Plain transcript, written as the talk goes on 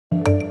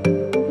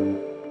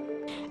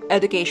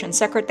Education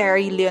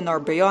Secretary Leonor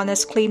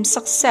Briones claims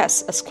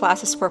success as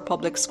classes for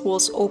public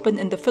schools open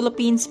in the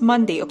Philippines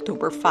Monday,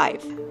 October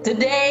 5.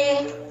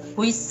 Today,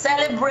 we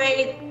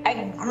celebrate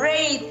a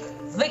great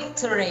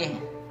victory.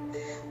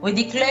 We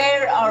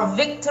declare our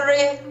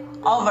victory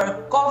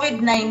over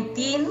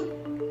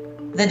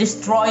COVID-19, the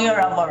destroyer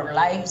of our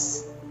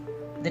lives,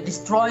 the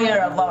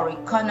destroyer of our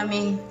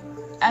economy,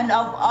 and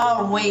of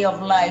our way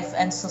of life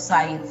and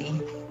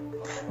society.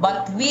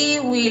 But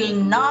we will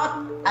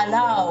not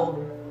allow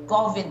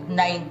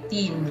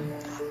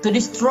COVID-19 to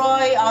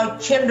destroy our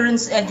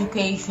children's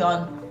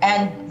education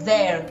and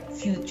their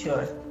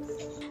future.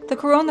 The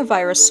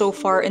coronavirus so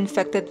far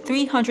infected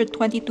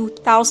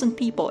 322,000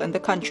 people in the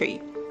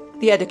country.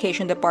 The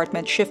Education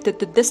Department shifted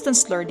to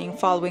distance learning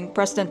following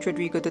President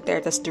Rodrigo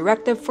Duterte's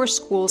directive for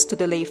schools to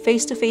delay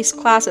face-to-face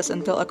classes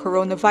until a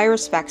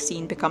coronavirus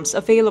vaccine becomes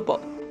available.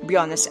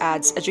 Briones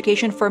adds,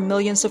 education for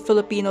millions of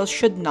Filipinos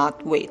should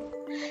not wait.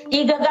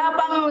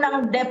 Igagapang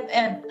ng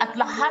DepEd at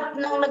lahat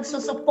ng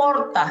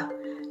nagsusuporta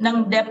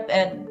ng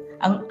DepEd,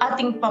 ang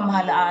ating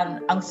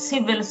pamahalaan, ang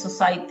civil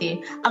society,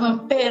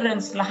 ang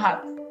parents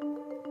lahat.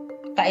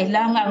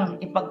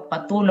 Kailangang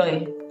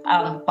ipagpatuloy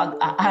ang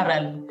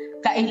pag-aaral.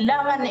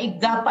 Kailangan na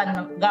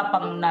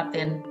igapang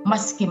natin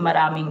maski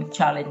maraming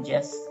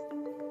challenges.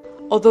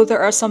 Although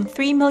there are some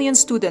 3 million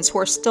students who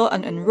are still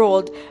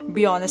unenrolled,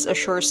 Briones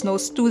assures no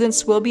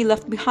students will be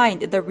left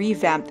behind in the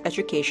revamped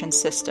education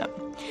system.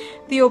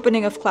 The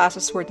opening of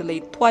classes were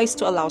delayed twice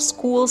to allow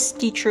schools,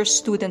 teachers,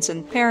 students,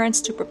 and parents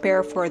to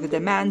prepare for the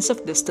demands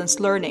of distance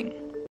learning.